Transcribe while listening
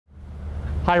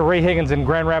Hi, Ray Higgins in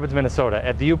Grand Rapids, Minnesota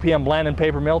at the UPM Blandin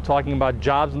paper mill talking about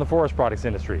jobs in the forest products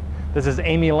industry. This is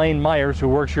Amy Lane Myers, who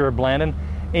works here at Blandin.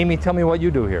 Amy, tell me what you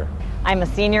do here. I'm a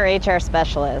senior HR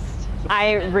specialist.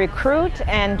 I recruit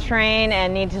and train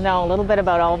and need to know a little bit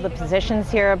about all the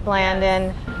positions here at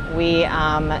Blandin. We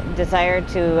desire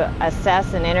to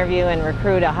assess and interview and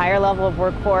recruit a higher level of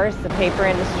workforce. The paper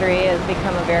industry has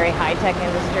become a very high-tech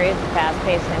industry. It's a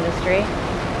fast-paced industry.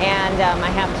 And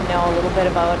I have to know a little bit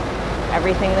about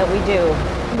everything that we do.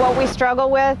 What we struggle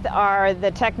with are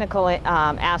the technical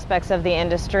aspects of the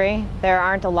industry. There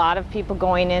aren't a lot of people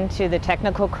going into the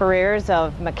technical careers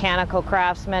of mechanical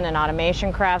craftsmen and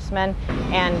automation craftsmen,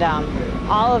 and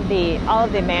all of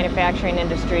the manufacturing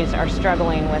industries are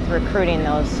struggling with recruiting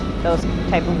those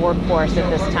type of workforce at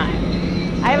this time.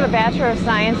 I have a Bachelor of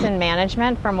Science in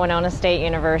Management from Winona State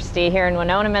University here in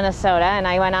Winona, Minnesota, and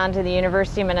I went on to the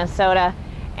University of Minnesota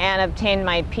and obtained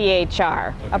my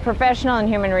PHR, a Professional in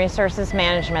Human Resources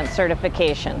Management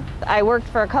certification. I worked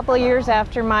for a couple of years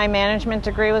after my management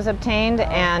degree was obtained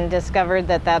and discovered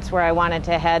that that's where I wanted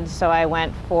to head, so I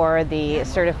went for the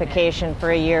certification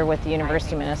for a year with the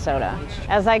University of Minnesota.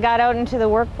 As I got out into the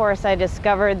workforce, I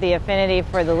discovered the affinity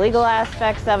for the legal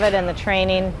aspects of it and the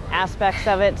training aspects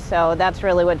of it, so that's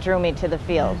really what drew me to the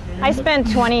field. I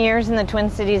spent 20 years in the Twin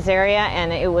Cities area,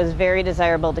 and it was very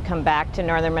desirable to come back to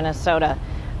northern Minnesota.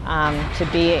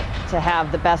 To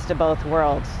have the best of both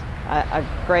worlds, a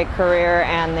great career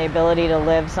and the ability to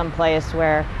live someplace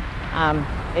where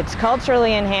it's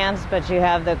culturally enhanced, but you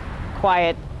have the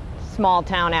quiet, small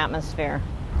town atmosphere.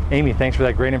 Amy, thanks for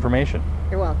that great information.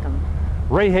 You're welcome.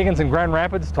 Ray Higgins in Grand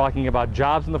Rapids talking about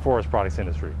jobs in the forest products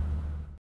industry.